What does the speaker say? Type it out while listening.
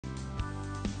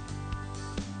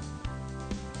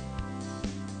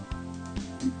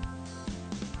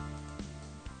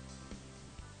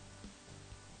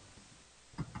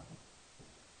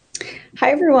Hi,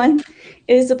 everyone.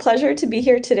 It is a pleasure to be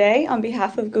here today on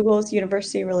behalf of Google's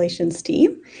University Relations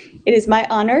team. It is my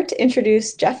honor to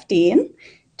introduce Jeff Dean.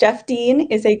 Jeff Dean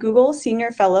is a Google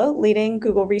Senior Fellow leading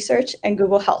Google Research and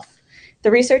Google Health.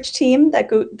 The research team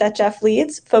that Jeff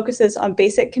leads focuses on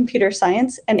basic computer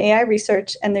science and AI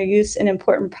research and their use in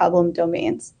important problem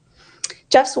domains.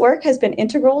 Jeff's work has been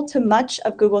integral to much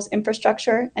of Google's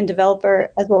infrastructure and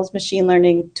developer as well as machine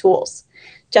learning tools.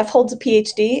 Jeff holds a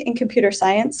PhD in computer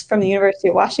science from the University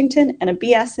of Washington and a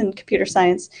BS in computer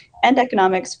science and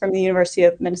economics from the University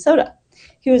of Minnesota.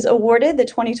 He was awarded the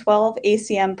 2012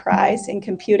 ACM Prize in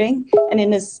Computing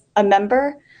and is a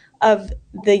member of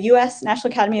the U.S.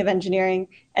 National Academy of Engineering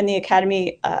and the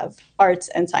Academy of Arts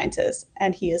and Sciences,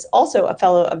 and he is also a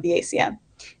fellow of the ACM.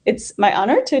 It's my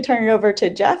honor to turn it over to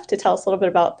Jeff to tell us a little bit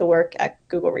about the work at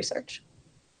Google Research.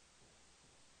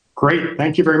 Great,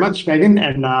 thank you very much, Megan,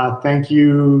 and thank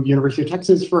you, University of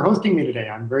Texas, for hosting me today.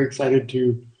 I'm very excited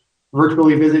to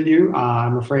virtually visit you.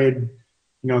 I'm afraid,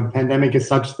 the pandemic is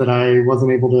such that I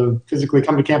wasn't able to physically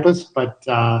come to campus, but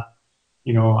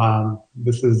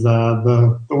this is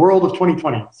the world of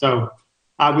 2020. So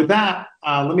with that,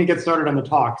 let me get started on the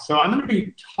talk. So I'm going to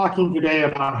be talking today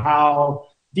about how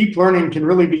deep learning can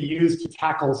really be used to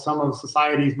tackle some of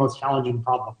society's most challenging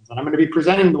problems. And I'm going to be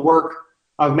presenting the work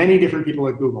of many different people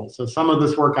at Google. So some of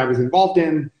this work I was involved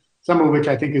in, some of which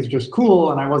I think is just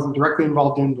cool and I wasn't directly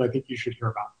involved in, but I think you should hear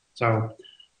about. So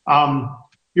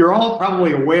you're all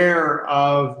probably aware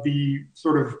of the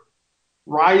sort of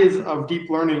rise of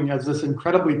deep learning as this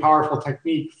incredibly powerful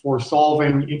technique for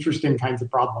solving interesting kinds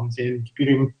of problems in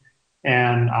computing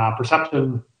and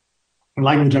perception and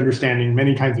language understanding,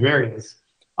 many kinds of areas.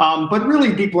 But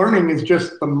really, deep learning is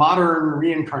just the modern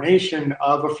reincarnation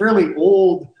of a fairly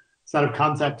old set of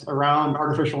concepts around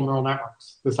artificial neural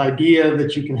networks. This idea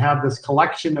that you can have this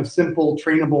collection of simple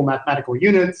trainable mathematical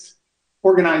units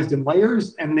organized in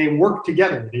layers, and they work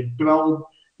together. They build,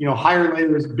 higher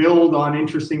layers build on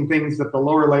interesting things that the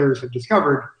lower layers have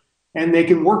discovered, and they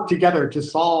can work together to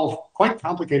solve quite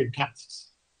complicated tasks.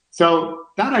 So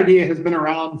that idea has been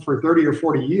around for 30 or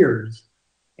 40 years.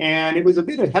 And it was a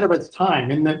bit ahead of its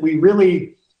time in that we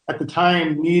really, at the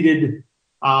time, needed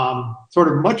sort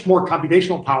of much more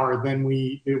computational power than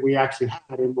we actually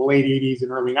had in the late 80s and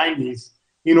early 90s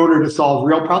in order to solve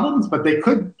real problems, but they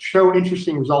could show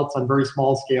interesting results on very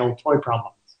small scale toy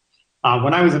problems.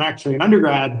 When I was actually an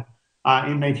undergrad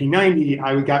in 1990,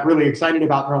 I got really excited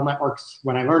about neural networks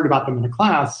when I learned about them in a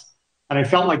class, and I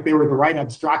felt like they were the right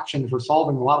abstraction for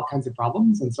solving a lot of kinds of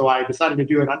problems. And so I decided to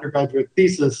do an undergraduate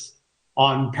thesis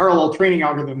on parallel training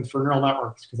algorithms for neural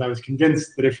networks, because I was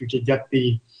convinced that if we could get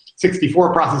the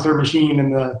 64 processor machine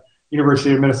in the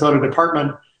University of Minnesota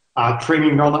department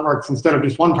training neural networks instead of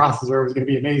just one processor, it was going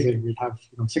to be amazing. We'd have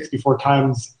 64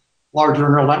 times larger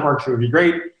neural networks. It would be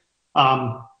great.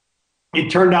 It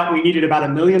turned out we needed about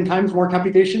 1 million times more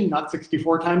computation, not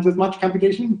 64 times as much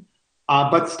computation.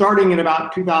 But starting in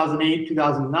about 2008,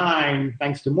 2009,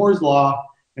 thanks to Moore's law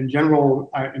and general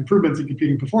improvements in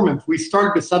computing performance, we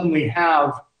started to suddenly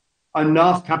have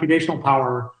enough computational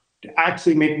power to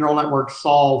actually make neural networks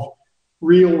solve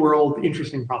real world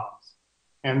interesting problems.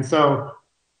 And so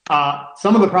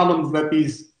some of the problems that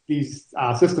these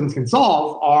systems can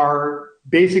solve are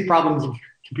basic problems in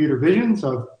computer vision.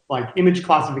 So like image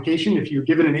classification, if you're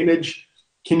given an image,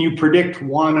 can you predict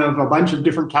one of a bunch of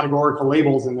different categorical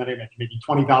labels in that image, maybe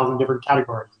 20,000 different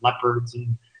categories, leopards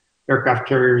and aircraft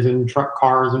carriers and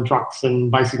cars and trucks and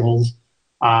bicycles.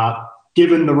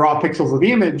 Given the raw pixels of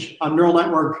the image, a neural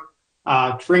network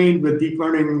trained with deep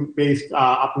learning-based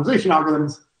optimization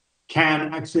algorithms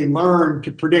can actually learn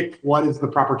to predict what is the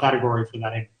proper category for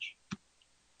that image.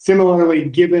 Similarly,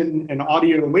 given an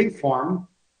audio waveform,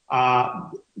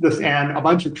 and a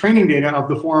bunch of training data of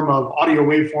the form of audio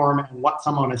waveform and what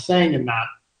someone is saying in that,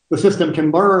 the system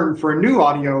can learn for a new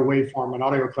audio waveform, an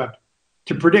audio clip,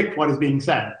 to predict what is being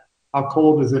said. How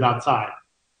cold is it outside?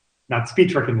 That's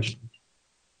speech recognition.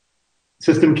 The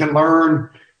system can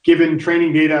learn, given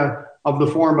training data of the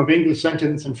form of English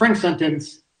sentence and French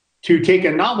sentence, to take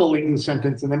a novel English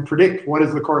sentence and then predict what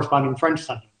is the corresponding French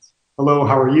sentence. Hello,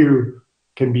 how are you?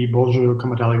 Can be bonjour,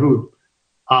 comment allez-vous?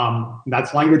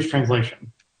 That's language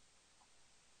translation.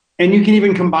 And you can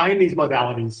even combine these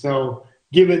modalities. So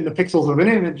given the pixels of an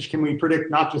image, can we predict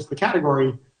not just the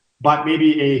category, but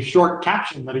maybe a short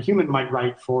caption that a human might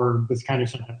write for this kind of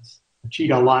sentence, a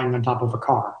cheetah lying on top of a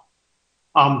car.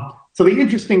 So the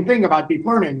interesting thing about deep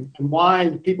learning and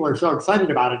why people are so excited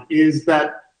about it is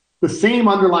that the same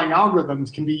underlying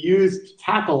algorithms can be used to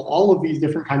tackle all of these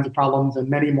different kinds of problems and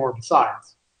many more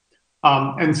besides.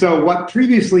 And so what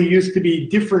previously used to be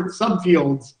different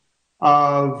subfields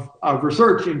of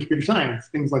research in computer science.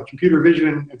 Things like computer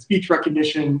vision and speech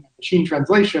recognition, and machine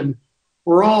translation,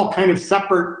 were all kind of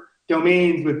separate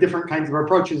domains with different kinds of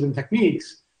approaches and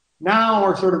techniques, now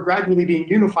are sort of gradually being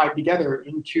unified together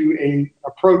into an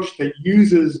approach that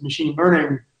uses machine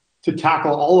learning to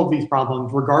tackle all of these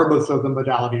problems, regardless of the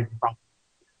modality of the problem.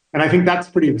 And I think that's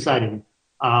pretty exciting.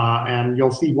 And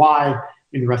you'll see why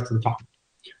in the rest of the talk.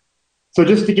 So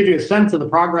just to give you a sense of the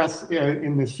progress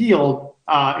in this field,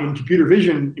 in computer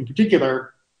vision in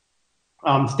particular,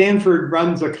 Stanford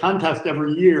runs a contest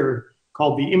every year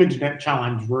called the ImageNet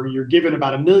Challenge, where you're given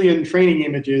about 1 million training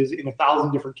images in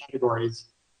 1,000 different categories.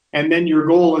 And then your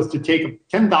goal is to take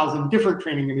 10,000 different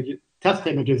training test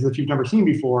images that you've never seen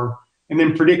before, and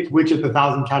then predict which of the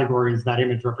 1,000 categories that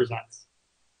image represents.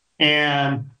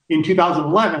 And in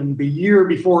 2011, the year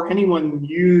before anyone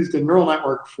used a neural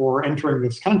network for entering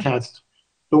this contest,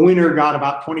 the winner got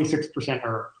about 26%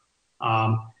 error.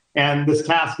 And this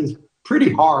task is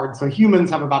pretty hard. So humans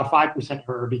have about a 5%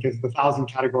 error because the 1,000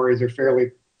 categories are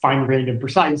fairly fine-grained and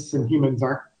precise, and humans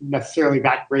aren't necessarily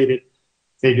that great at,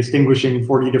 say, distinguishing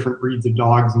 40 different breeds of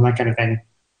dogs and that kind of thing.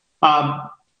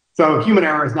 So human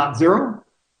error is not zero,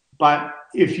 but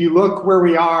if you look where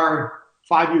we are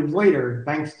 5 years later,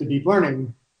 thanks to deep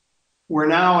learning, we're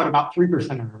now at about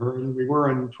 3% error, and we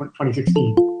were in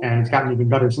 2016, and it's gotten even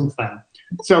better since then.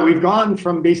 So we've gone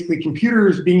from basically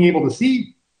computers being able to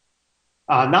see,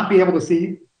 not be able to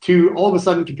see, to all of a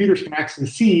sudden computers can actually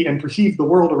see and perceive the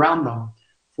world around them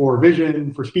for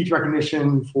vision, for speech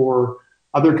recognition, for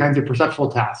other kinds of perceptual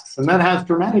tasks. And that has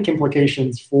dramatic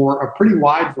implications for a pretty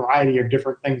wide variety of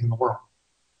different things in the world.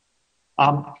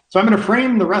 So I'm going to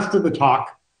frame the rest of the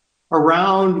talk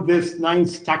around this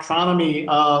nice taxonomy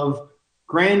of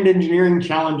grand engineering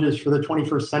challenges for the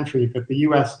 21st century that the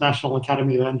US National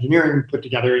Academy of Engineering put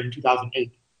together in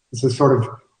 2008. This is sort of,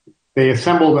 they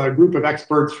assembled a group of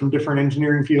experts from different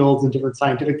engineering fields and different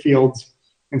scientific fields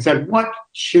and said, what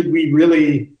should we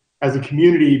really, as a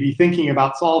community, be thinking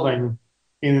about solving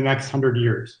in the next 100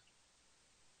 years?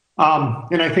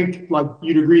 And I think, like,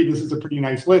 you'd agree, this is a pretty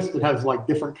nice list. It has like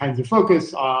different kinds of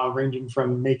focus, ranging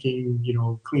from making,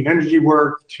 clean energy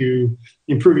work to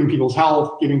improving people's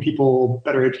health, giving people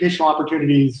better educational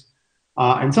opportunities,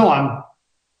 and so on.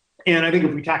 And I think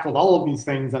if we tackled all of these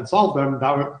things and solved them,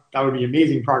 that would be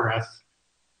amazing progress.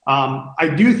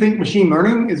 I do think machine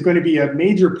learning is going to be a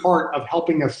major part of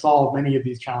helping us solve many of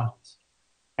these challenges.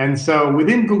 And so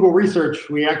within Google Research,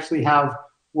 we actually have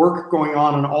work going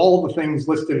on all the things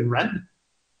listed in red.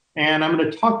 And I'm going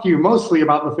to talk to you mostly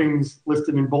about the things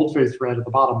listed in boldface red at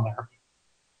the bottom there.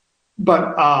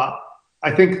 But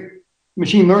I think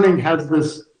machine learning has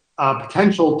this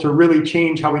potential to really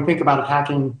change how we think about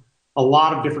attacking a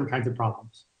lot of different kinds of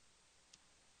problems.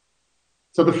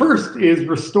 So the first is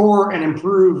restore and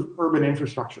improve urban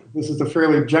infrastructure. This is a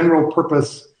fairly general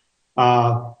purpose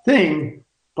thing.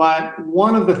 But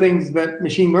one of the things that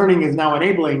machine learning is now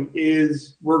enabling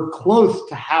is we're close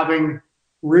to having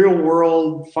real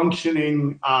world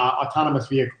functioning autonomous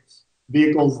vehicles.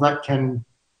 Vehicles that can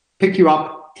pick you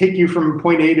up, take you from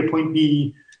point A to point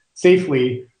B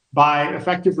safely by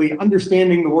effectively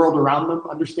understanding the world around them,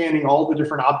 understanding all the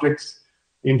different objects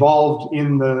involved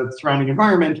in the surrounding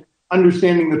environment,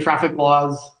 understanding the traffic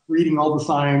laws, reading all the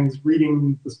signs,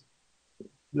 reading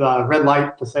the red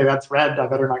light to say that's red, I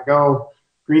better not go.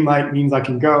 Green light means I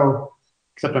can go,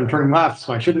 except I'm turning left,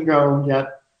 so I shouldn't go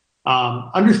yet.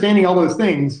 Understanding all those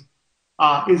things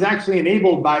is actually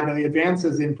enabled by the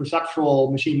advances in perceptual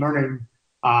machine learning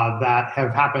that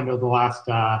have happened over the last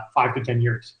 5 to 10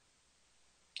 years.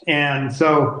 And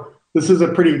so this is a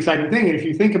pretty exciting thing. And if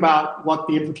you think about what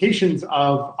the implications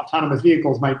of autonomous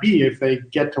vehicles might be if they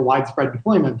get to widespread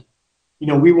deployment,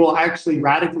 we will actually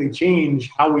radically change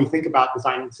how we think about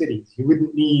designing cities. You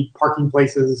wouldn't need parking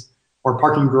places or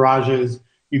parking garages.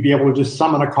 You'd be able to just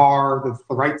summon a car that's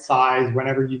the right size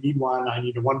whenever you need one. I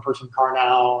need a one-person car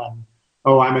now, and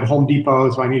oh, I'm at Home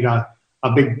Depot, so I need a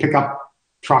big pickup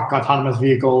truck autonomous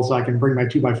vehicle so I can bring my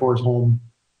 2x4s home.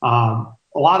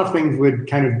 A lot of things would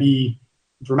kind of be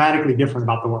dramatically different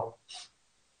about the world.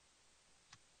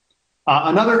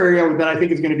 Another area that I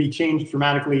think is going to be changed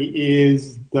dramatically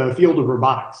is the field of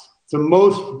robotics. So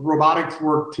most robotics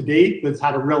work to date that's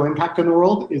had a real impact on the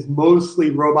world is mostly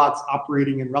robots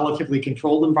operating in relatively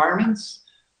controlled environments,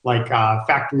 like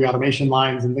factory automation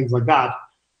lines and things like that.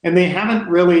 And they haven't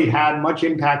really had much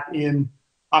impact in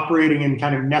operating in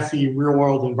kind of messy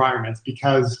real-world environments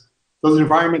because those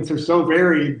environments are so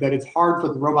varied that it's hard for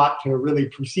the robot to really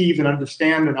perceive and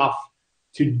understand enough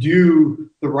to do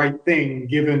the right thing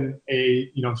given a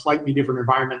slightly different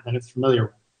environment than it's familiar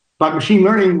with. But machine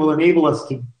learning will enable us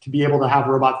to be able to have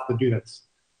robots that do this.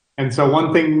 And so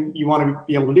one thing you want to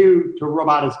be able to do to a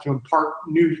robot is to impart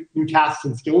new tasks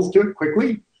and skills to it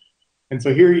quickly. And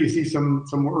so here you see some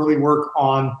early work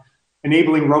on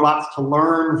enabling robots to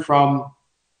learn from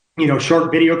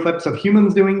short video clips of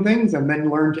humans doing things and then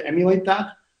learn to emulate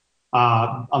that.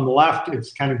 On the left,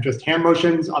 it's kind of just hand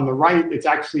motions. On the right, it's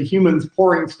actually humans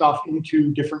pouring stuff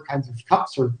into different kinds of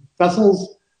cups or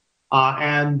vessels.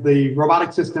 And the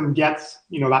robotic system gets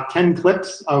about 10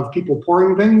 clips of people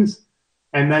pouring things,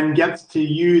 and then gets to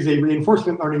use a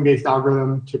reinforcement learning-based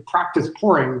algorithm to practice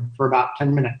pouring for about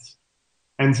 10 minutes.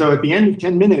 And so at the end of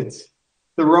 10 minutes,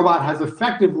 the robot has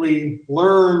effectively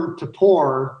learned to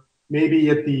pour, maybe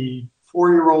at the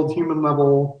 4-year-old human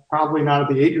level, probably not at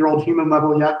the 8-year-old human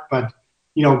level yet, but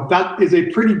that is a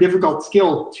pretty difficult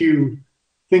skill to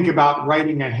think about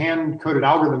writing a hand-coded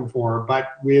algorithm for. But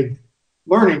with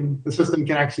learning, the system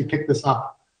can actually pick this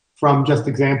up from just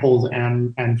examples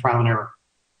and trial and error.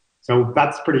 So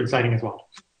that's pretty exciting as well.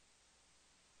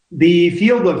 The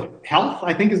field of health,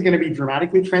 I think, is going to be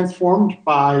dramatically transformed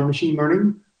by machine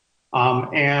learning.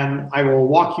 And I will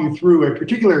walk you through a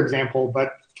particular example,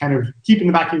 but kind of keep in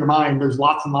the back of your mind, there's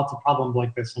lots and lots of problems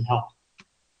like this in health.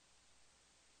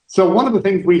 So one of the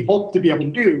things we hope to be able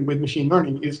to do with machine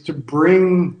learning is to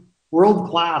bring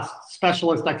world-class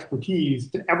specialist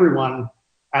expertise to everyone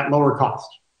at lower cost.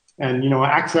 And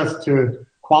access to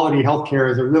quality healthcare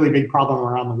is a really big problem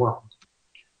around the world.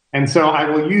 And so I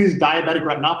will use diabetic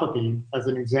retinopathy as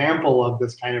an example of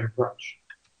this kind of approach.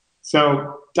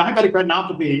 So diabetic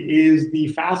retinopathy is the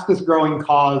fastest growing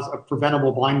cause of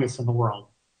preventable blindness in the world.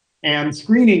 And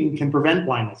screening can prevent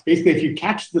blindness. Basically, if you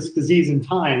catch this disease in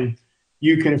time,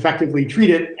 you can effectively treat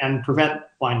it and prevent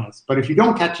blindness. But if you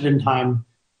don't catch it in time,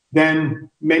 then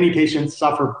many patients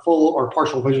suffer full or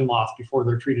partial vision loss before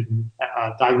they're treated and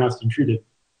diagnosed and treated.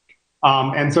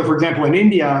 And so, for example, in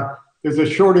India, there's a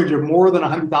shortage of more than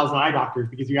 100,000 eye doctors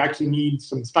because you actually need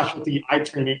some specialty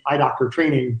eye doctor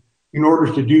training in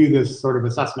order to do this sort of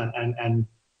assessment and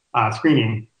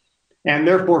screening. And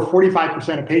therefore,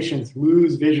 45% of patients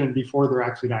lose vision before they're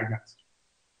actually diagnosed.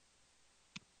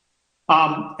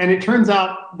 And it turns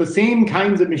out the same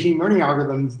kinds of machine learning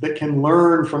algorithms that can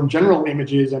learn from general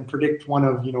images and predict one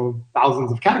of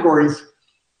thousands of categories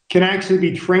can actually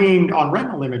be trained on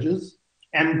retinal images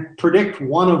and predict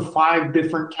one of 5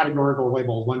 different categorical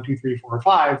labels, 1, 2, 3, 4, or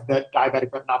 5, that diabetic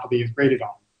retinopathy is graded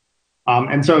on.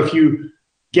 And so if you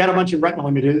get a bunch of retinal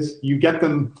images, you get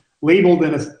them labeled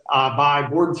by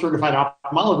board-certified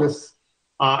ophthalmologists,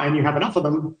 and you have enough of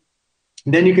them,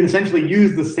 then you can essentially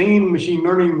use the same machine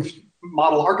learning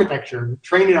model architecture,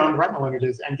 train it on retinal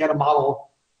images, and get a model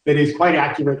that is quite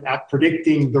accurate at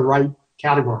predicting the right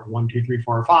category, 1, 2, 3,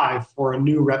 4, or 5, for a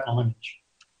new retinal image.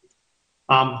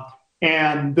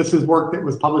 And this is work that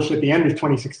was published at the end of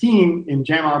 2016 in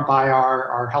JAMA by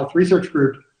our health research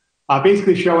group,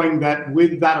 basically showing that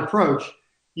with that approach,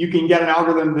 you can get an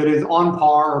algorithm that is on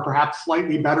par or perhaps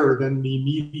slightly better than the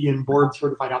median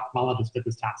board-certified ophthalmologist at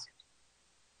this task.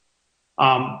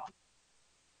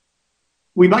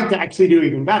 We'd like to actually do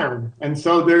even better. And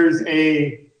so there's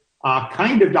a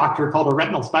kind of doctor called a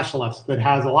retinal specialist that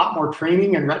has a lot more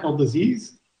training in retinal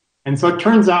disease. And so it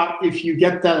turns out if you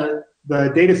get the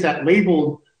data set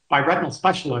labeled by retinal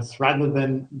specialists rather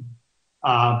than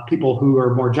people who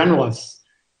are more generalists,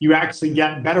 you actually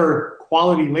get better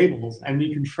quality labels, and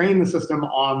you can train the system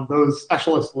on those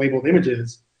specialist labeled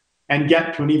images and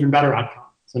get to an even better outcome.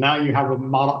 So now you have a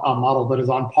model that is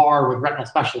on par with retinal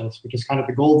specialists, which is kind of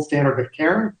the gold standard of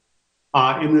care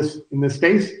in this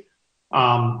space.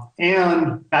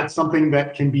 And that's something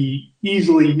that can be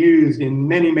easily used in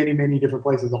many, many, many different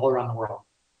places all around the world.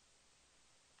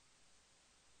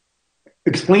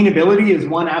 Explainability is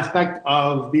one aspect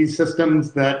of these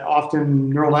systems that often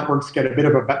neural networks get a bit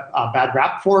of a bad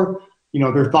rap for.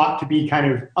 They're thought to be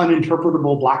kind of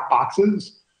uninterpretable black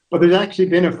boxes, but there's actually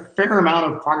been a fair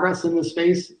amount of progress in this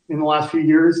space in the last few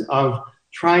years of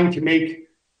trying to make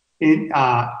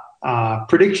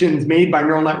predictions made by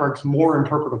neural networks more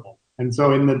interpretable. And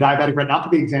so in the diabetic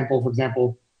retinopathy example, for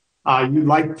example, you'd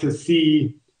like to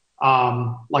see,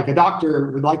 like a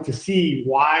doctor would like to see,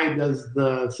 why does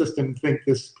the system think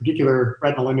this particular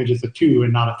retinal image is a 2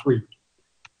 and not a 3?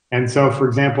 And so, for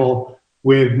example,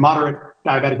 with moderate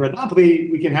diabetic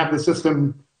retinopathy, we can have the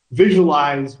system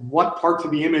visualize what parts of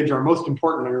the image are most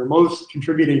important or most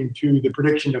contributing to the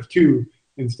prediction of 2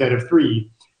 instead of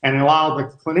 3, and allow the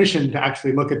clinician to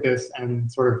actually look at this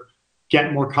and sort of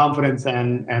get more confidence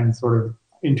and sort of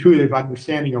intuitive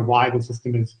understanding of why the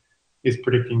system is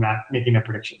predicting that, making that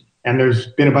prediction. And there's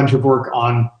been a bunch of work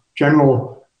on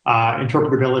general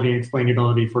interpretability and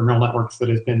explainability for neural networks that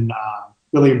has been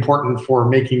really important for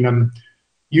making them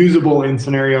usable in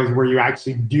scenarios where you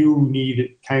actually do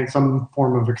need kind of some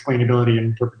form of explainability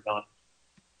and interpretability.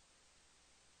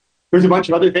 There's a bunch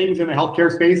of other things in the healthcare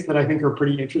space that I think are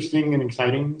pretty interesting and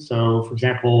exciting. So, for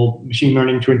example, machine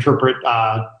learning to interpret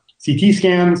CT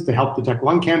scans to help detect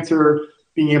lung cancer,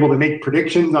 being able to make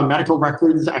predictions on medical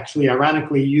records, actually,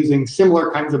 ironically, using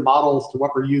similar kinds of models to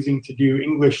what we're using to do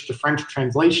English to French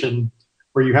translation,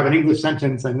 where you have an English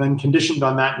sentence and then conditioned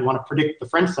on that, you want to predict the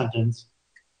French sentence.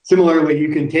 Similarly, you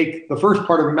can take the first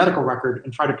part of a medical record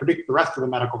and try to predict the rest of the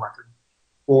medical record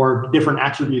or different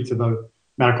attributes of the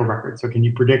medical record. So can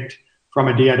you predict from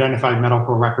a de-identified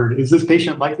medical record, is this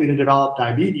patient likely to develop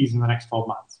diabetes in the next 12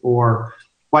 months? Or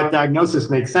what diagnosis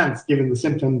makes sense given the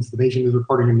symptoms the patient is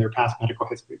reporting in their past medical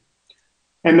history?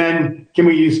 And then can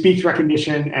we use speech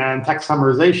recognition and text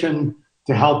summarization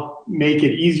to help make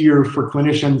it easier for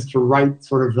clinicians to write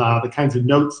sort of the kinds of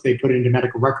notes they put into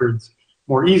medical records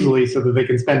more easily so that they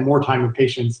can spend more time with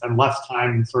patients and less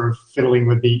time sort of fiddling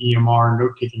with the EMR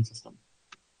note-taking system.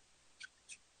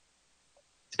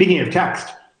 Speaking of text,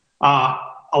 a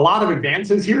lot of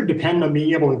advances here depend on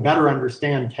being able to better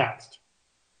understand text.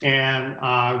 And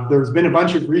there's been a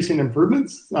bunch of recent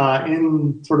improvements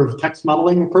in sort of text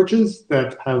modeling approaches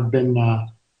that have been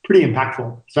pretty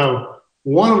impactful. So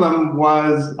one of them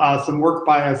was some work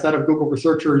by a set of Google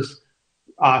researchers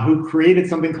who created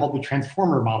something called the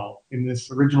transformer model in this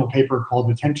original paper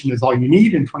called Attention is All You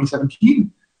Need in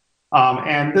 2017.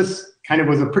 And this kind of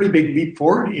was a pretty big leap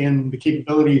forward in the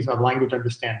capabilities of language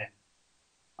understanding.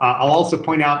 I'll also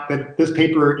point out that this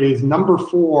paper is number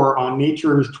 4 on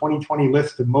Nature's 2020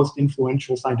 list of most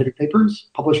influential scientific papers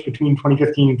published between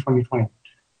 2015 and 2020.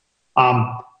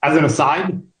 As an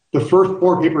aside, the first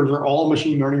 4 papers are all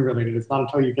machine learning related. It's not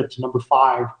until you get to number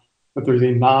 5 that there's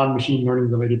a non-machine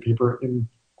learning related paper in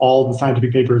all the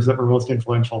scientific papers that were most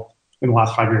influential in the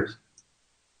last 5 years.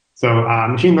 So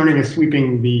machine learning is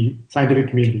sweeping the scientific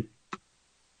community.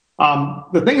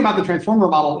 The thing about the transformer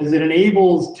model is it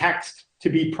enables text to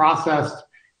be processed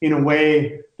in a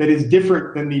way that is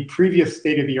different than the previous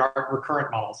state-of-the-art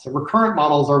recurrent models. So recurrent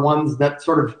models are ones that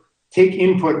sort of take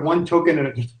input one token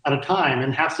at a time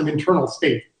and have some internal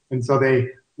state. And so they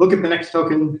look at the next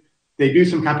token, they do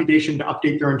some computation to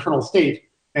update their internal state,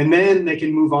 and then they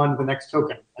can move on to the next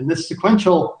token. And this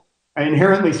sequential,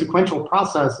 inherently sequential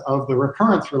process of the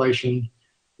recurrence relation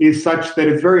is such that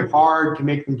it's very hard to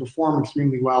make them perform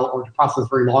extremely well or to process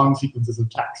very long sequences of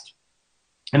text.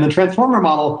 And the transformer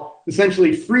model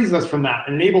essentially frees us from that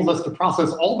and enables us to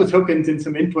process all the tokens in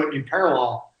some input in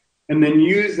parallel and then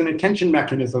use an attention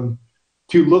mechanism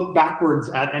to look backwards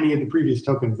at any of the previous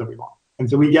tokens that we want. And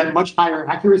so we get much higher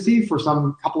accuracy for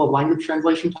some couple of language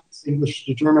translation types, English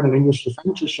to German and English to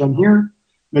French, as shown here,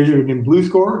 measured in BLUE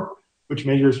score, which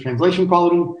measures translation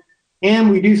quality. And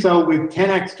we do so with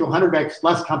 10x to 100x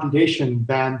less computation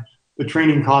than the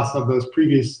training costs of those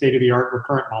previous state-of-the-art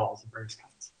recurrent models of various kinds.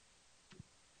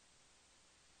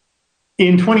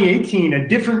 In 2018, a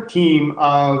different team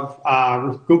of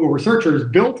Google researchers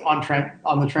built on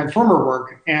the transformer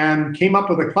work and came up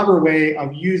with a clever way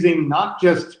of using not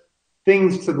just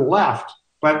things to the left,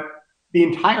 but the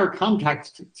entire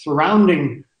context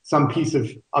surrounding some piece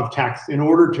of text in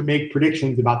order to make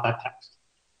predictions about that text.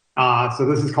 So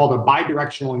this is called a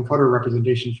bidirectional encoder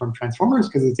representation from transformers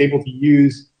because it's able to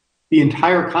use the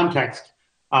entire context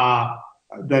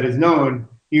that is known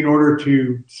in order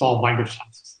to solve language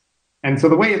tasks. And so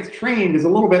the way it's trained is a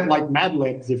little bit like Mad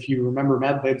Libs. If you remember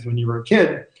Mad Libs when you were a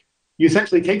kid, you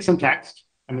essentially take some text,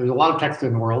 and there's a lot of text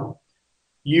in the world.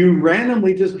 You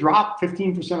randomly just drop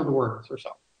 15% of the words or so.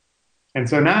 And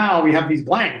so now we have these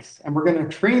blanks, and we're going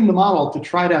to train the model to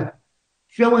try to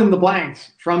fill in the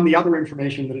blanks from the other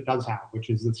information that it does have, which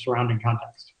is the surrounding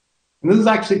context. And this is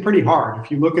actually pretty hard.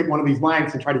 If you look at one of these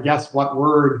blanks and try to guess what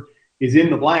word is in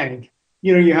the blank,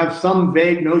 you have some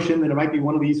vague notion that it might be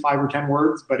one of these 5 or 10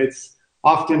 words, but it's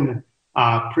often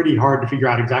pretty hard to figure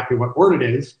out exactly what word it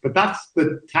is. But that's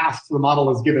the task the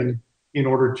model is given in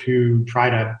order to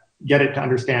try to get it to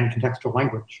understand contextual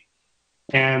language.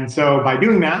 And so by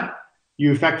doing that,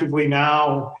 you effectively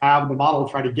now have the model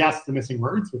try to guess the missing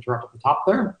words, which are up at the top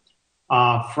there,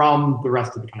 from the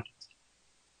rest of the context.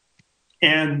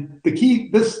 And the key,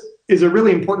 this is a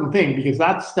really important thing because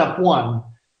that's step 1.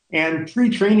 And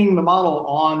pre-training the model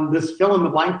on this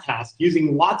fill-in-the-blank task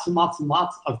using lots and lots and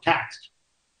lots of text.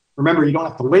 Remember, you don't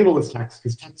have to label this text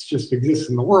because text just exists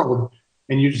in the world,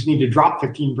 and you just need to drop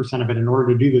 15% of it in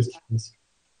order to do this task.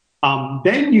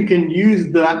 Then you can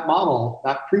use that model,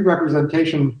 that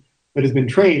pre-representation that has been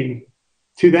trained,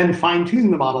 to then fine tune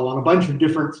the model on a bunch of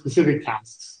different specific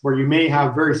tasks where you may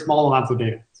have very small amounts of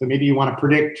data. So maybe you want to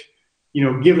predict,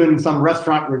 given some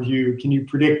restaurant review, can you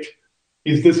predict,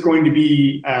 is this going to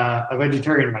be a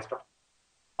vegetarian restaurant?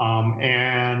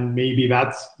 And maybe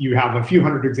you have a few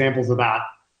hundred examples of that.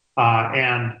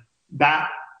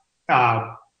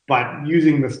 But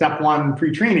using the step one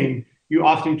pre-training, you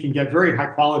often can get very high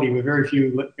quality with very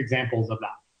few examples of that.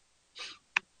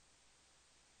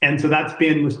 And so that's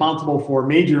been responsible for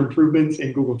major improvements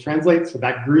in Google Translate. So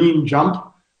that green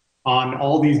jump on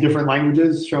all these different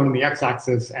languages shown on the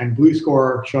x-axis and blue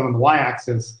score shown on the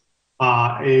y-axis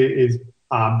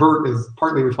BERT is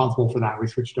partly responsible for that. We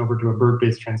switched over to a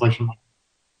BERT-based translation model.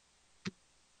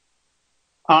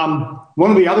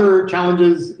 One of the other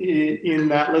challenges in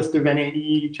that list of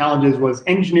NAE challenges was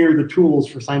engineer the tools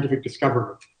for scientific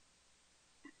discovery.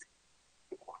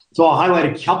 So I'll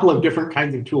highlight a couple of different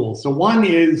kinds of tools. So one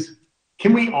is,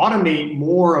 can we automate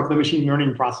more of the machine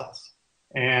learning process?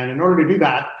 And in order to do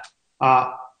that,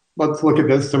 let's look at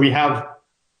this. So we have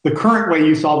the current way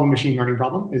you solve a machine learning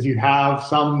problem is you have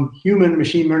some human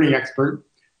machine learning expert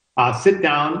sit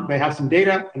down, they have some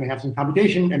data and they have some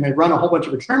computation and they run a whole bunch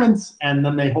of experiments and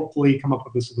then they hopefully come up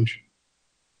with a solution.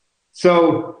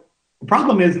 So the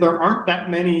problem is there aren't that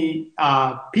many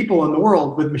people in the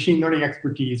world with machine learning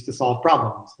expertise to solve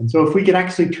problems. And so if we could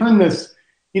actually turn this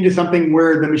into something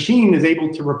where the machine is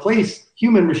able to replace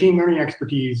human machine learning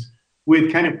expertise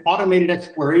with kind of automated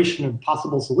exploration of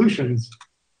possible solutions,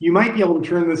 you might be able to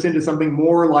turn this into something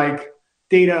more like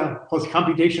data plus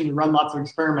computation to run lots of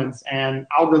experiments and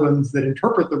algorithms that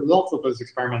interpret the results of those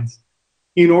experiments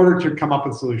in order to come up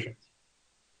with solutions.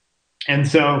 And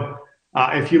so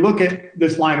if you look at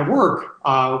this line of work,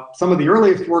 some of the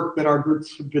earliest work that our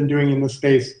groups have been doing in this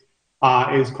space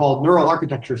is called neural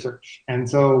architecture search. And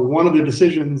so one of the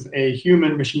decisions a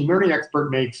human machine learning expert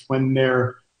makes when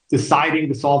they're deciding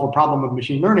to solve a problem with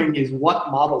machine learning is what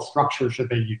model structure should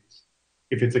they use.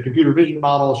 If it's a computer vision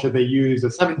model, should they use a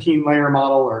 17-layer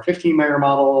model or a 15-layer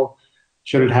model?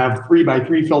 Should it have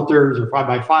 3x3 filters or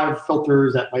 5x5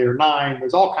 filters at layer 9?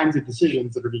 There's all kinds of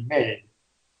decisions that are being made.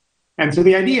 And so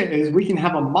the idea is we can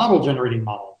have a model generating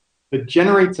model that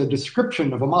generates a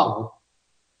description of a model.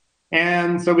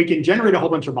 And so we can generate a whole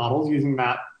bunch of models using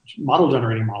that model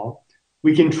generating model.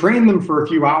 We can train them for a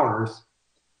few hours.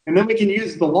 And then we can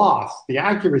use the loss, the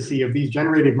accuracy of these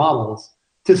generated models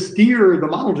to steer the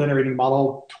model generating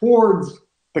model towards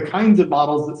the kinds of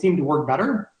models that seem to work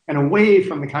better and away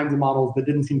from the kinds of models that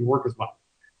didn't seem to work as well.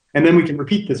 And then we can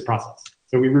repeat this process.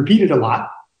 So we repeat it a lot.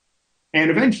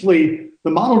 And eventually, the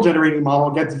model generating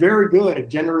model gets very good at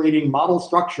generating model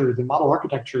structures and model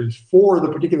architectures for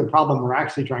the particular problem we're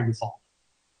actually trying to solve.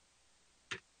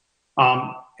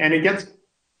 And it gets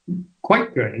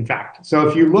quite good, in fact. So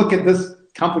if you look at this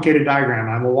complicated diagram,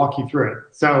 I will walk you through it.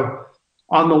 So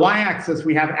on the y-axis,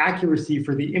 we have accuracy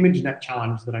for the ImageNet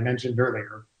challenge that I mentioned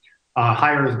earlier.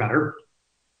 Higher is better.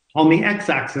 On the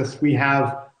x-axis, we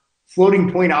have floating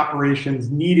point operations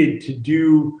needed to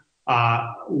do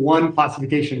one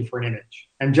classification for an image.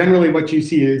 And generally what you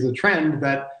see is a trend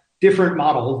that different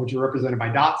models, which are represented by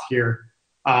dots here,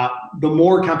 the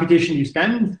more computation you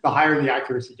spend, the higher the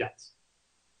accuracy gets.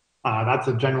 That's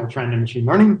a general trend in machine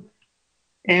learning.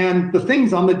 And the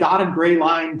things on the dotted gray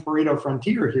line Pareto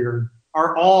frontier here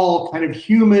are all kind of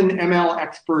human ML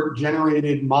expert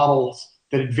generated models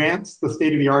that advanced the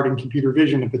state of the art in computer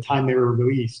vision at the time they were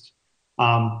released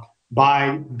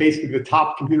by basically the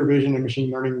top computer vision and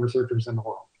machine learning researchers in the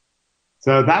world.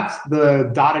 So that's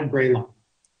the dotted gray line.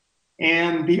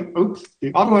 And the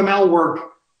AutoML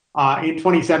work in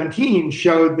 2017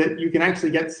 showed that you can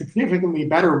actually get significantly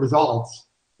better results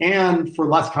and for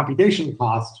less computation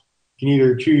cost. You can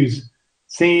either choose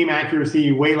same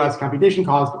accuracy, way less computation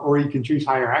cost, or you can choose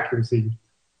higher accuracy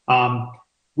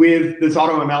with this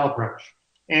AutoML approach.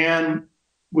 And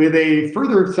with a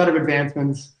further set of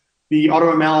advancements, the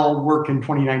AutoML work in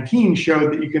 2019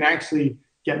 showed that you can actually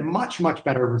get much, much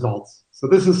better results. So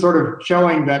this is sort of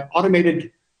showing that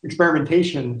automated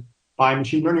experimentation by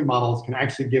machine learning models can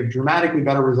actually give dramatically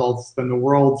better results than the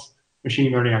world's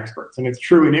machine learning experts. And it's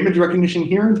true in image recognition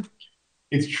here.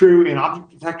 It's true in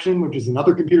object detection, which is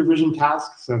another computer vision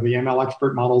task. So the ML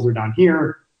expert models are down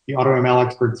here. The AutoML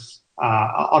experts,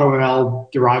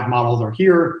 AutoML derived models are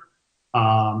here.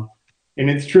 And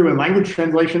it's true in language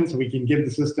translation. So we can give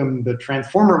the system the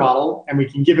transformer model and we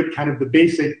can give it kind of the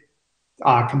basic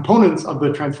components of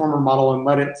the transformer model and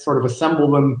let it sort of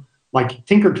assemble them like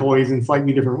Tinker toys in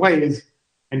slightly different ways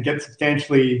and get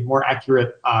substantially more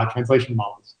accurate translation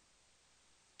models.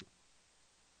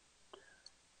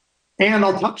 And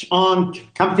I'll touch on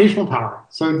computational power.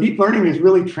 So deep learning is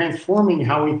really transforming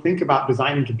how we think about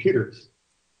designing computers.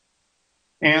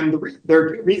 And there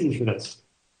are reasons for this.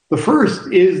 The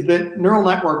first is that neural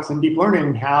networks and deep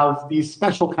learning have these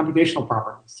special computational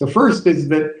properties. So first is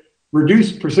that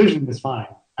reduced precision is fine.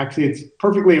 Actually, it's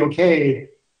perfectly okay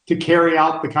to carry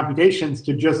out the computations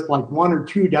to just like 1 or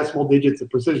 2 decimal digits of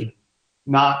precision,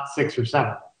 not 6 or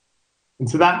 7. And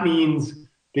so that means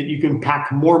that you can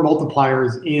pack more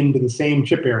multipliers into the same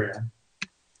chip area.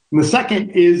 And the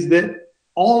second is that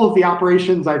all of the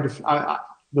operations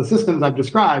the systems I've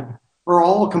described are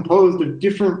all composed of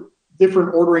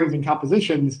different orderings and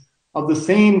compositions of the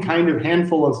same kind of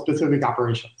handful of specific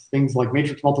operations, things like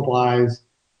matrix multiplies,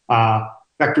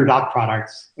 vector dot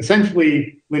products,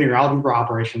 essentially linear algebra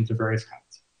operations of various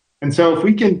kinds. And so if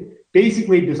we can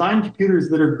basically design computers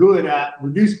that are good at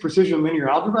reduced precision linear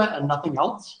algebra and nothing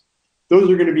else, those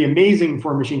are going to be amazing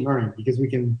for machine learning because we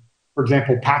can, for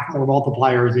example, pack more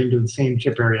multipliers into the same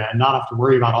chip area and not have to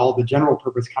worry about all the general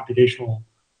purpose computational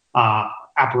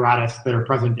apparatus that are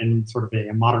present in sort of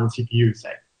a modern CPU,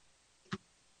 say.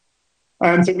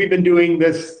 And so we've been doing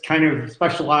this kind of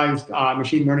specialized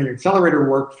machine learning accelerator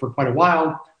work for quite a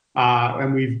while.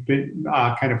 And we've been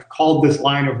kind of called this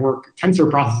line of work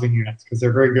tensor processing units because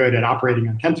they're very good at operating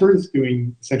on tensors,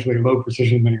 doing essentially low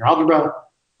precision linear algebra.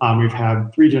 We've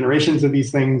had 3 generations of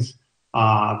these things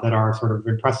that are sort of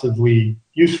impressively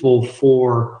useful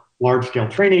for large scale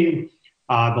training.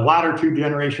 The latter 2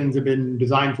 generations have been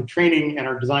designed for training and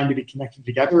are designed to be connected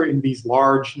together in these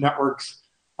large networks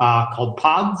called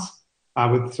pods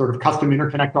with sort of custom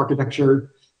interconnect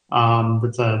architecture.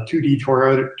 That's a 2D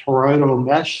toroidal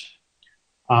mesh.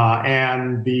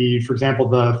 And for example,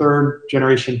 the 3rd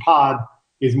generation pod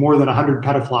is more than 100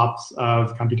 petaflops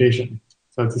of computation.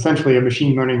 So it's essentially a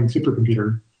machine learning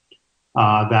supercomputer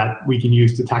that we can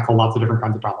use to tackle lots of different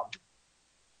kinds of problems.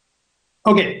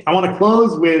 Okay, I want to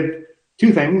close with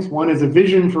 2 things. One is a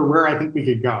vision for where I think we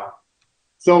could go.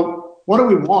 So what do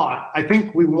we want? I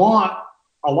think we want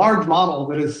a large model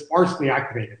that is sparsely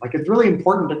activated. Like it's really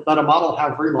important that a model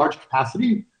have very large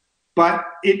capacity, but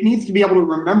it needs to be able to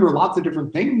remember lots of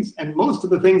different things. And most of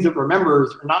the things it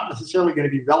remembers are not necessarily going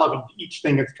to be relevant to each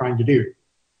thing it's trying to do.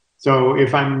 So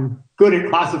if I'm good at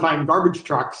classifying garbage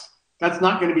trucks, that's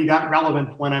not going to be that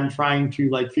relevant when I'm trying to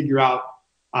like figure out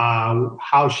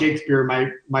how Shakespeare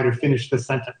might have finished this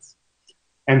sentence.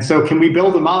 And so can we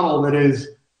build a model that is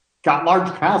got large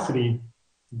capacity,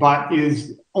 but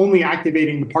is only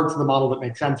activating the parts of the model that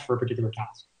make sense for a particular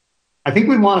task? I think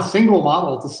we want a single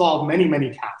model to solve many,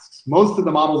 many tasks. Most of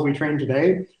the models we train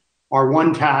today are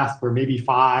 1 task or maybe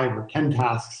 5 or 10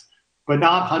 tasks, but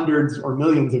not hundreds or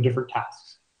millions of different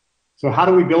tasks. So how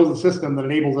do we build a system that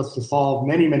enables us to solve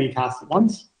many, many tasks at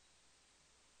once?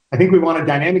 I think we want to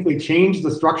dynamically change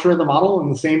the structure of the model in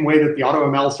the same way that the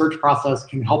AutoML search process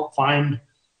can help find,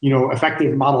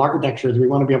 effective model architectures. We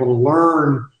want to be able to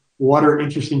learn what are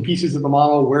interesting pieces of the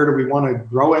model, where do we want to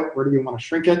grow it, where do we want to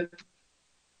shrink it,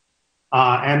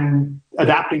 and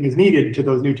adapting is needed to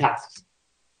those new tasks.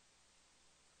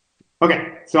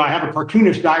 Okay, so I have a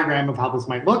cartoonish diagram of how this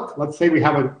might look. Let's say we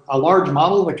have a large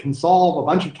model that can solve a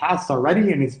bunch of tasks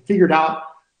already and has figured out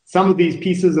some of these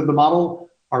pieces of the model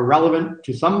are relevant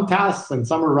to some tasks and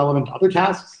some are relevant to other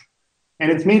tasks.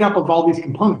 And it's made up of all these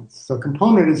components. So a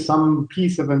component is some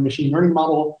piece of a machine learning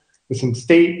model with some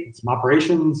state, some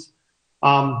operations.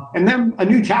 And then a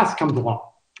new task comes along.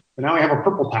 So now we have a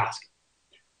purple task.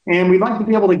 And we'd like to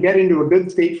be able to get into a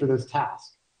good state for this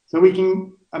task. So we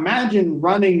can imagine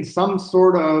running some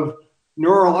sort of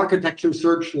neural architecture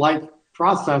search-like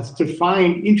process to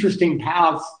find interesting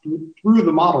paths through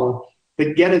the model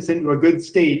that get us into a good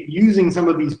state using some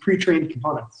of these pre-trained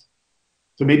components.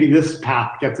 So maybe this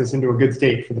path gets us into a good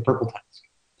state for the purple task.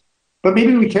 But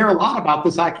maybe we care a lot about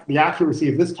the accuracy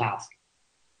of this task.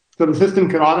 So the system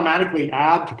could automatically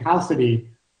add capacity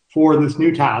for this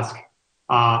new task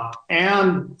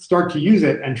and start to use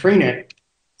it and train it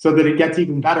so that it gets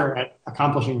even better at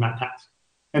accomplishing that task.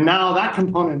 And now that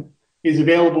component is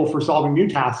available for solving new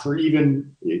tasks or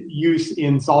even use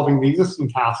in solving the existing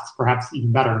tasks, perhaps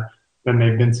even better than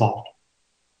they've been solved.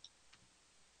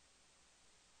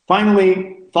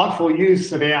 Finally, thoughtful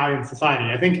use of AI in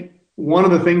society. I think one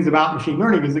of the things about machine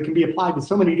learning is it can be applied to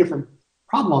so many different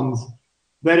problems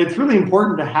that it's really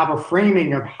important to have a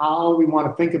framing of how we want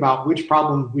to think about which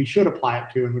problems we should apply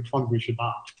it to and which ones we should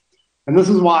not. And this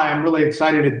is why I'm really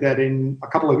excited that a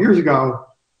couple of years ago,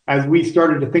 as we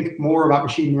started to think more about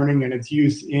machine learning and its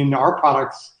use in our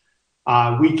products,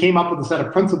 we came up with a set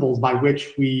of principles by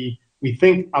which we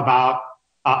think about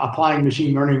applying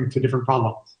machine learning to different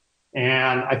problems.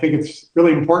 And I think it's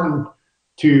really important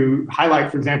to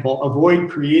highlight, for example, avoid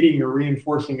creating or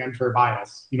reinforcing unfair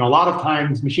bias. A lot of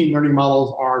times machine learning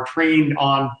models are trained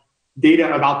on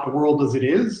data about the world as it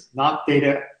is, not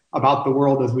data about the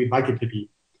world as we'd like it to be.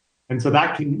 And so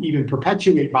that can even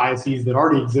perpetuate biases that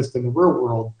already exist in the real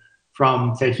world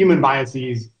from, say, human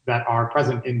biases that are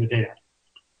present in the data.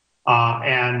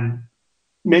 And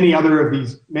many other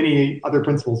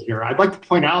principles here. I'd like to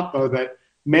point out, though, that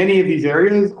many of these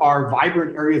areas are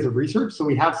vibrant areas of research. So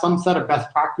we have some set of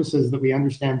best practices that we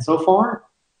understand so far,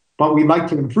 but we'd like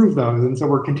to improve those. And so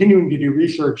we're continuing to do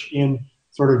research in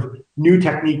sort of new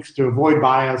techniques to avoid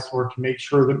bias or to make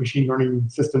sure that machine learning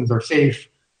systems are safe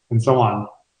and so on.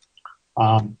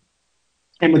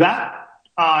 And with that,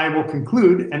 I will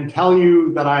conclude and tell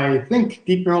you that I think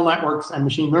deep neural networks and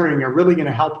machine learning are really going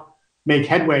to help make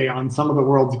headway on some of the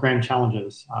world's grand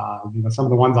challenges. Some of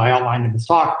the ones I outlined in this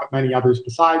talk, but many others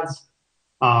besides.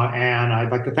 And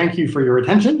I'd like to thank you for your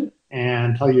attention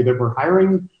and tell you that we're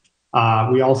hiring.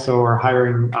 We also are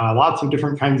hiring lots of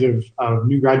different kinds of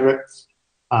new graduates.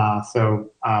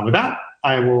 So with that,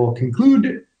 I will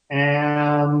conclude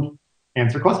and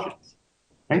answer questions.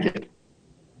 Thank you.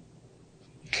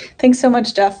 Thanks so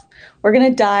much, Jeff. We're going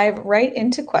to dive right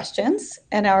into questions.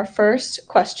 And our first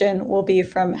question will be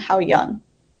from Hao Yun.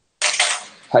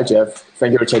 Hi, Jeff.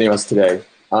 Thank you for joining us today.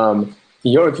 In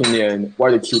your opinion,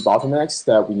 what are the key bottlenecks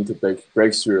that we need to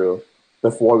break through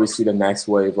before we see the next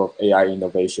wave of AI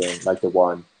innovation, like the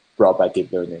one brought by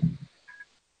deep learning?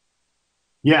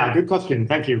 Yeah, good question.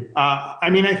 Thank you. I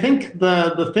think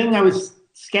the thing I was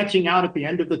sketching out at the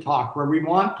end of the talk, where we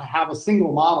want to have a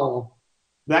single model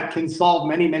that can solve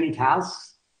many, many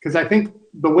tasks, because I think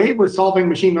the way we're solving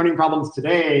machine learning problems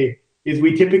today is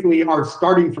we typically are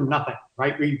starting from nothing,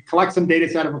 right? We collect some data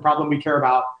set of a problem we care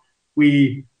about.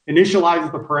 We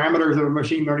initialize the parameters of a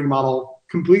machine learning model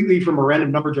completely from a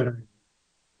random number generator.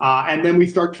 And then we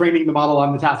start training the model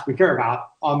on the task we care about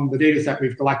on the data set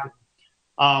we've collected.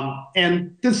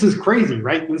 And this is crazy,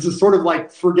 right? This is sort of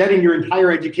like forgetting your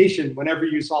entire education whenever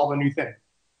you solve a new thing.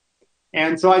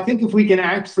 And so I think if we can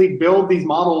actually build these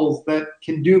models that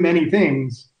can do many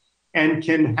things and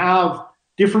can have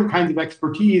different kinds of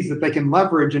expertise that they can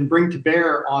leverage and bring to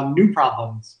bear on new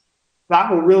problems,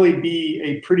 that will really be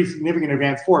a pretty significant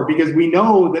advance forward, because we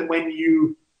know that when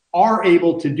you are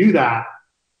able to do that,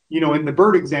 in the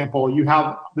bird example, you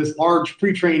have this large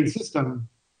pre-trained system,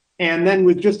 and then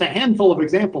with just a handful of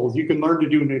examples, you can learn to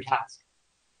do a new task.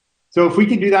 So if we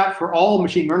can do that for all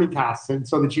machine learning tasks, and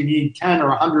so that you need 10 or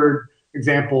 100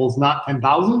 examples, not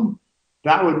 10,000,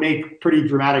 that would make pretty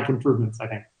dramatic improvements, I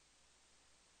think.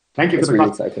 Thank you for the really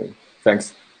question. Exciting.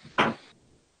 Thanks.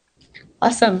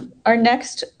 Awesome. Our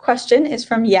next question is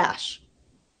from Yash.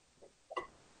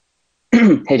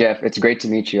 Hey, Jeff. It's great to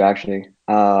meet you, actually.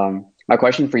 My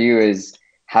question for you is,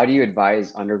 how do you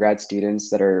advise undergrad students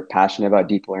that are passionate about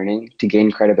deep learning to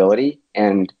gain credibility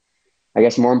and, I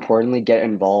guess more importantly, get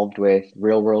involved with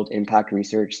real-world impact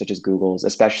research such as Google's,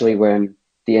 especially when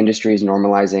the industry is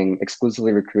normalizing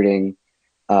exclusively recruiting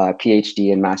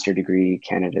PhD and master degree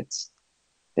candidates?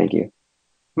 Thank you.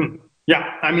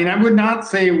 Yeah, I would not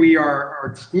say we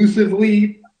are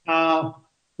exclusively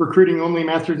recruiting only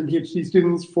master's and PhD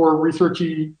students for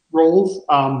researchy roles.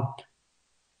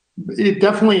 It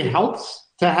definitely helps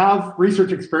to have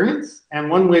research experience, and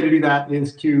one way to do that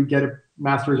is to get a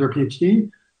master's or PhD.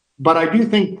 But I do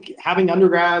think having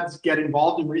undergrads get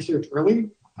involved in research early.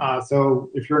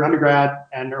 So if you're an undergrad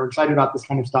and are excited about this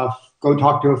kind of stuff, go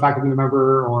talk to a faculty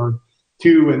member or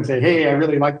two and say, hey, I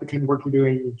really like the kind of work you're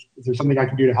doing. Is there something I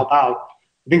can do to help out?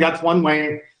 I think that's one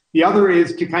way. The other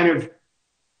is to kind of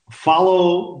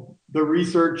follow the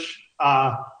research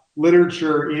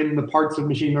literature in the parts of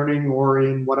machine learning or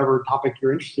in whatever topic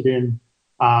you're interested in,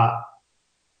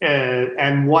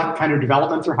 and what kind of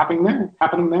developments are happening there.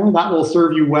 That will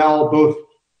serve you well, both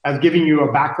as giving you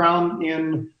a background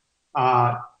in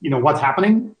what's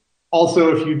happening.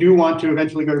 Also, if you do want to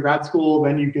eventually go to grad school,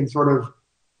 then you can sort of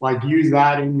like use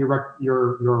that in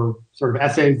your sort of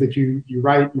essays that you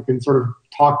write. You can sort of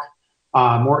talk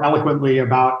more eloquently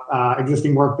about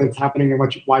existing work that's happening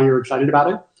and why you're excited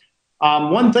about it.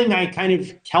 One thing I kind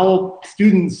of tell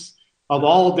students of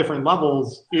all different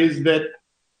levels is that,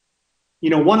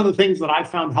 one of the things that I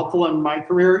found helpful in my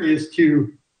career is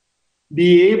to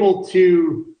be able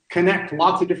to connect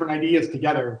lots of different ideas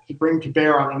together to bring to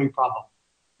bear on a new problem.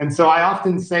 And so I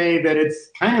often say that it's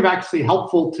kind of actually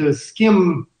helpful to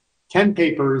skim 10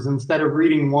 papers instead of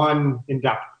reading one in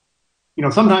depth.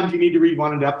 Sometimes you need to read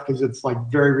one in depth because it's like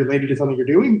very related to something you're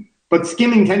doing, but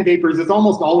skimming 10 papers is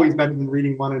almost always better than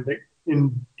reading one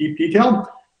in deep detail,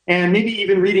 and maybe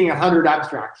even reading 100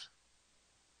 abstracts.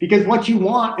 because what you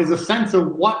want is a sense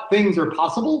of what things are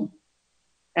possible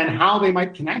and how they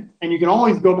might connect. And you can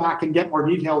always go back and get more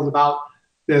details about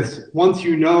this once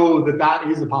you know that that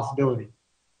is a possibility.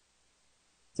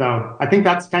 So I think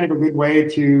that's kind of a good way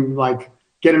to like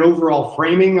get an overall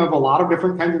framing of a lot of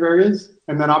different kinds of areas.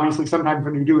 And then obviously sometimes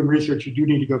when you're doing research, you do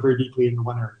need to go very deeply into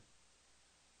one area.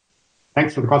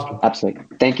 Thanks for the question. Absolutely.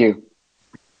 Thank you.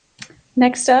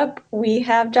 Next up, we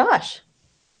have Josh.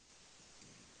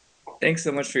 Thanks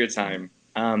so much for your time.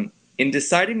 In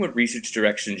deciding what research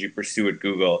directions you pursue at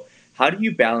Google, how do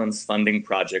you balance funding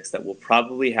projects that will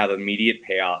probably have immediate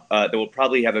payoff, that will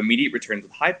probably have immediate returns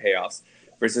with high payoffs,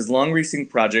 versus long-reaching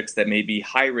projects that may be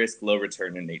high risk, low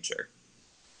return in nature?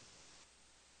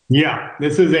 Yeah,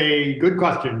 this is a good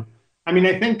question. I mean,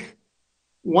 I think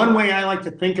one way I like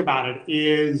to think about it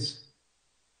is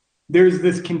there's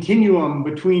this continuum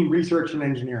between research and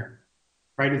engineering,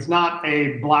 right? It's not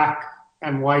a black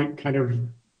and white kind of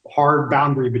hard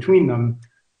boundary between them.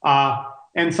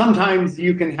 And sometimes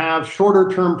you can have shorter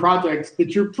term projects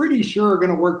that you're pretty sure are going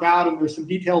to work out and there's some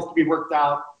details to be worked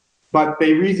out, but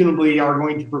they reasonably are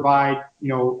going to provide,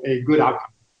 a good outcome.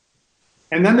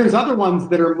 And then there's other ones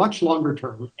that are much longer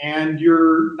term and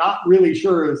you're not really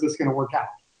sure, is this going to work out?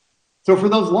 So for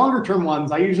those longer term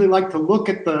ones, I usually like to look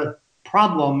at the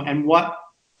problem and what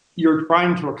you're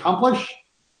trying to accomplish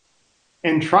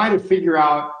and try to figure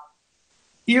out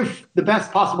if the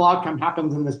best possible outcome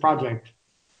happens in this project,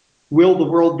 will the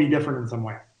world be different in some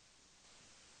way?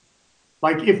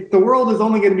 Like if the world is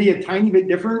only going to be a tiny bit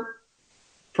different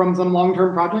from some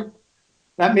long-term project,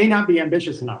 that may not be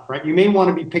ambitious enough, right? You may want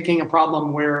to be picking a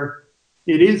problem where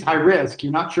it is high risk,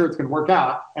 you're not sure it's going to work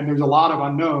out, and there's a lot of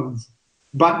unknowns,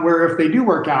 but where if they do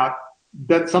work out,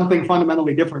 that something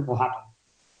fundamentally different will happen.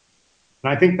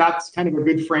 And I think that's kind of a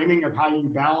good framing of how you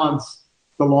balance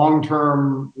the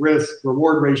long-term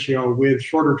risk-reward ratio with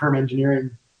shorter-term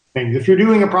engineering things. If you're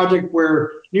doing a project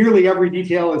where nearly every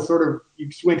detail is sort of,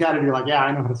 you squint at it, you're like, yeah,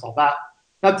 I know how to solve that.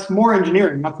 That's more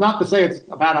engineering. That's not to say it's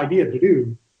a bad idea to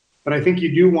do, but I think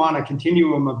you do want a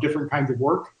continuum of different kinds of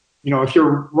work. If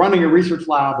you're running a research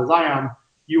lab, as I am,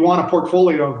 you want a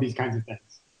portfolio of these kinds of things.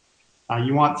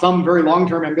 You want some very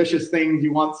long-term ambitious things.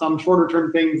 You want some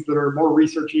shorter-term things that are more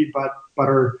researchy, but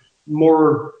are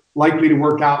more likely to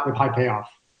work out with high payoff.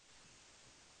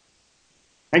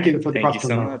 Thank you for the question. Thank you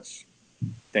so much.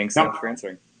 Thanks so much for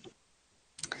answering.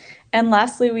 And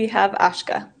lastly, we have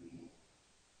Ashka.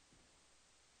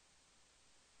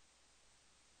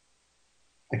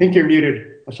 I think you're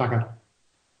muted, Ashaka.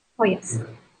 Oh, yes.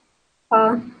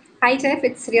 Hi, Jeff.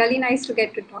 It's really nice to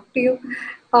get to talk to you.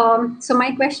 So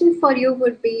my question for you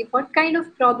would be, what kind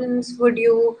of problems would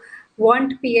you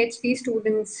want PhD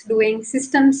students doing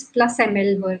systems plus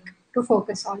ML work to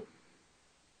focus on?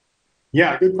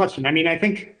 Yeah, good question. I mean, I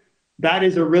think that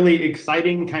is a really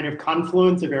exciting kind of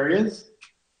confluence of areas.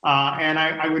 And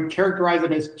I would characterize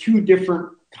it as two different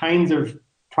kinds of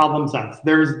problem sets.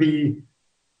 There's the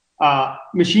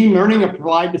machine learning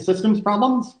applied to systems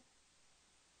problems.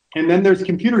 And then there's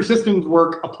computer systems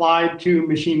work applied to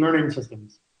machine learning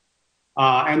systems.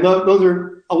 And those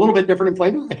are a little bit different in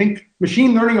flavor. I think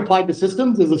machine learning applied to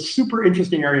systems is a super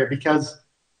interesting area because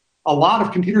a lot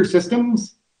of computer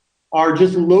systems are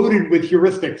just loaded with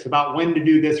heuristics about when to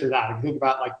do this or that. If you think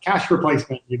about like cache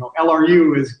replacement,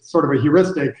 LRU is sort of a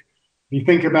heuristic. If you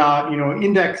think about,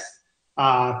 index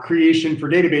creation for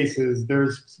databases,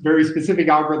 there's very specific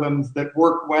algorithms that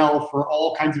work well for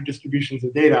all kinds of distributions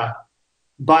of data,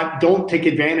 but don't take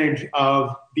advantage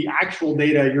of the actual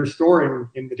data you're storing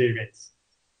in the database.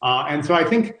 And so I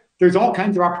think there's all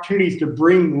kinds of opportunities to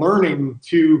bring learning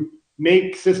to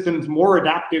make systems more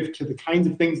adaptive to the kinds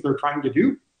of things they're trying to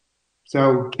do.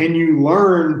 So can you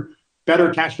learn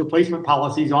better cache replacement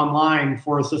policies online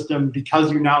for a system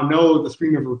because you now know the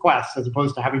stream of requests as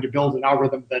opposed to having to build an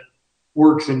algorithm that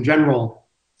works in general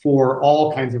for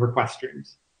all kinds of request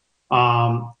streams?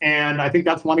 And I think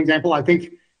that's one example. I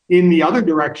think in the other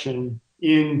direction,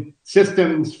 in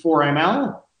systems for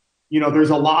ML,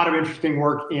 there's a lot of interesting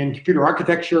work in computer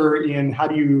architecture, in how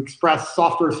do you express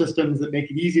software systems that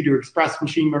make it easy to express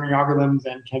machine learning algorithms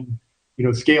and can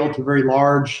scale to very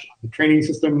large training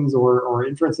systems or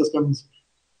inference systems.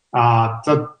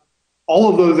 So all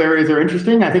of those areas are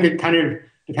interesting. I think it kind of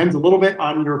depends a little bit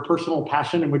on your personal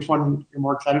passion and which one you're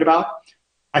more excited about.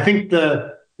 I think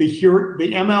the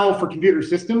ML for computer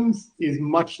systems is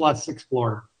much less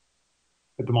explored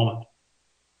at the moment.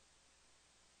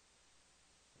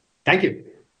 Thank you.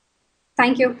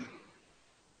 Thank you.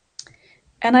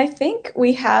 And I think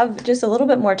we have just a little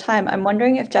bit more time. I'm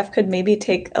wondering if Jeff could maybe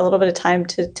take a little bit of time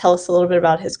to tell us a little bit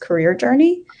about his career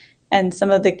journey and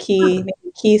some of the key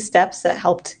key steps that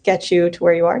helped get you to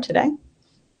where you are today?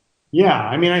 Yeah,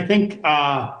 I mean, I think,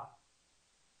 so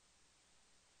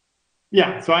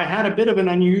I had a bit of an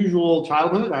unusual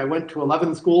childhood. I went to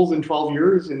 11 schools in 12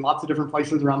 years in lots of different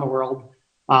places around the world.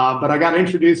 But I got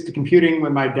introduced to computing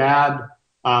when my dad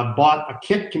bought a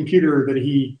kit computer that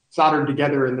he soldered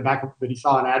together in the back of, that he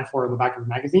saw an ad for in the back of the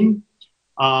magazine.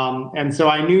 And so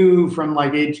I knew from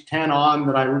like age 10 on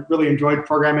that I really enjoyed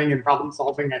programming and problem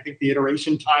solving. I think the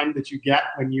iteration time that you get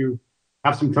when you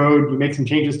have some code, you make some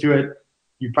changes to it,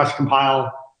 you press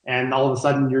compile, and all of a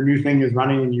sudden your new thing is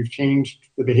running and you've changed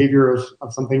the behavior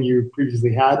of something you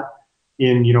previously had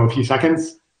in a few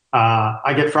seconds.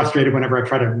 I get frustrated whenever I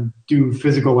try to do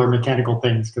physical or mechanical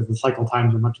things because the cycle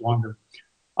times are much longer.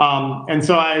 And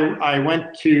so I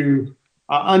went to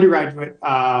undergraduate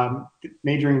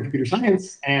majoring in computer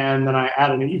science, and then I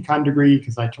added an econ degree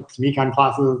because I took some econ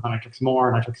classes, and I took some more,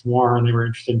 and I took some more, and they were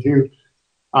interesting too.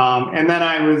 And then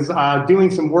I was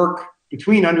doing some work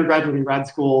between undergraduate and grad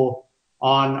school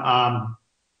on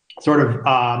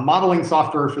modeling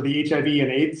software for the HIV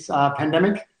and AIDS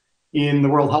pandemic in the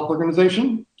World Health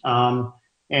Organization.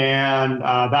 And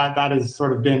that has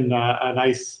sort of been a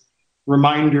nice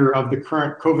reminder of the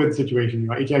current COVID situation.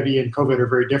 HIV and COVID are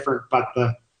very different, but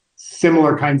the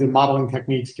similar kinds of modeling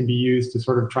techniques can be used to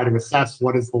sort of try to assess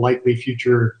what is the likely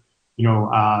future,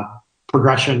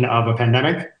 progression of a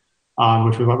pandemic,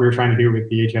 which was what we were trying to do with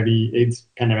the HIV/AIDS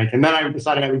pandemic. And then I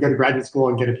decided I would go to graduate school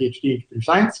and get a PhD in computer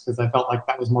science because I felt like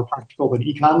that was more practical than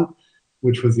econ,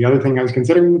 which was the other thing I was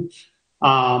considering.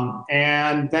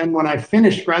 And then when I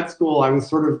finished grad school, I was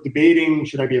sort of debating,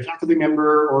 should I be a faculty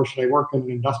member or should I work in an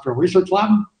industrial research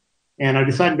lab? And I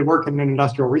decided to work in an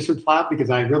industrial research lab because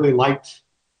I really liked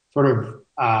sort of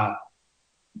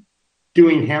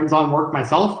doing hands-on work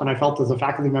myself. And I felt as a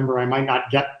faculty member, I might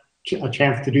not get a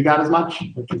chance to do that as much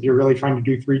because you're really trying to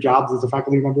do 3 jobs as a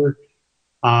faculty member.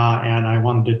 And I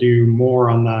wanted to do more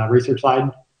on the research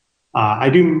side. I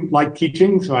do like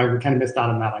teaching, so I kind of missed out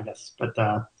on that, I guess.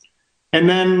 And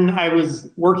then I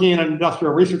was working in an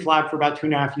industrial research lab for about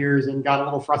 2.5 years and got a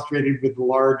little frustrated with the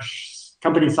large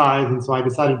company size. And so I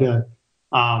decided to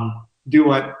do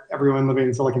what everyone living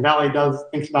in Silicon Valley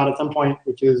thinks about at some point,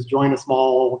 which is join a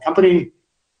small company.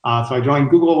 So I joined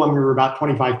Google when we were about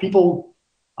 25 people.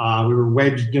 We were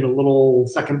wedged in a little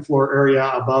second floor area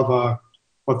above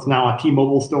what's now a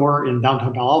T-Mobile store in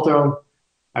downtown Palo Alto.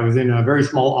 I was in a very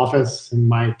small office, and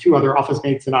my 2 other office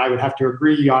mates and I would have to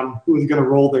agree on who was going to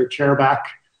roll their chair back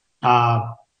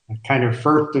kind of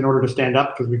first in order to stand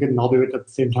up because we couldn't all do it at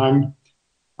the same time.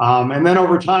 And then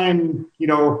over time,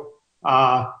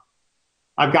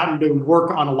 I've gotten to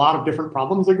work on a lot of different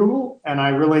problems at Google, and I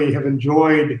really have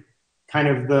enjoyed kind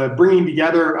of the bringing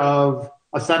together of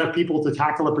a set of people to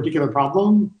tackle a particular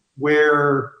problem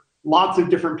where lots of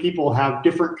different people have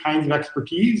different kinds of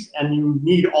expertise, and you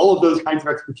need all of those kinds of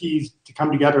expertise to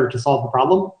come together to solve the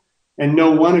problem. And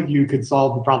no one of you could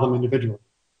solve the problem individually.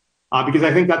 Because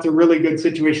I think that's a really good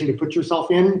situation to put yourself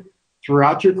in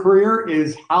throughout your career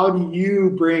is how do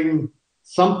you bring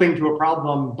something to a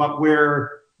problem, but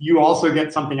where you also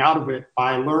get something out of it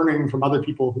by learning from other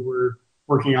people who were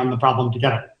working on the problem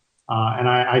together. And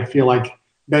I feel like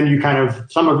then you kind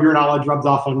of, some of your knowledge rubs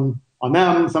off on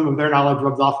them, some of their knowledge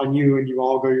rubs off on you, and you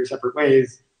all go your separate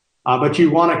ways. But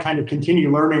you want to kind of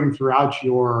continue learning throughout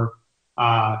your,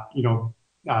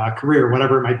 career,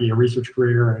 whatever it might be, a research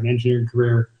career, or an engineering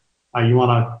career. You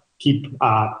want to keep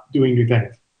doing new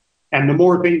things. And the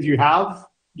more things you have,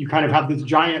 you kind of have this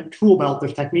giant tool belt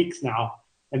of techniques now.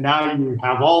 And now you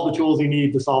have all the tools you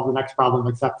need to solve the next problem,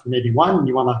 except for maybe one.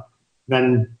 You want to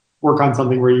then work on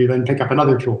something where you then pick up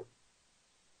another tool.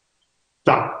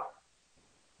 So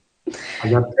I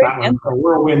guess that was a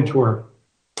whirlwind tour.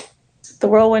 The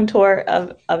whirlwind tour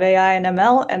of AI and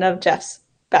ML and of Jeff's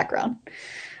background.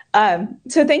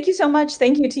 So thank you so much.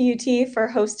 Thank you to UT for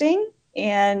hosting,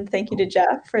 and thank you to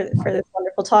Jeff for this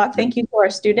wonderful talk. Thank you to our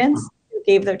students who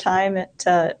gave their time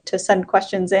to send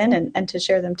questions in and to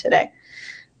share them today.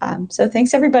 So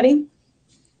thanks, everybody.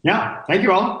 Yeah, thank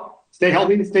you all. Stay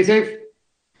healthy, stay safe.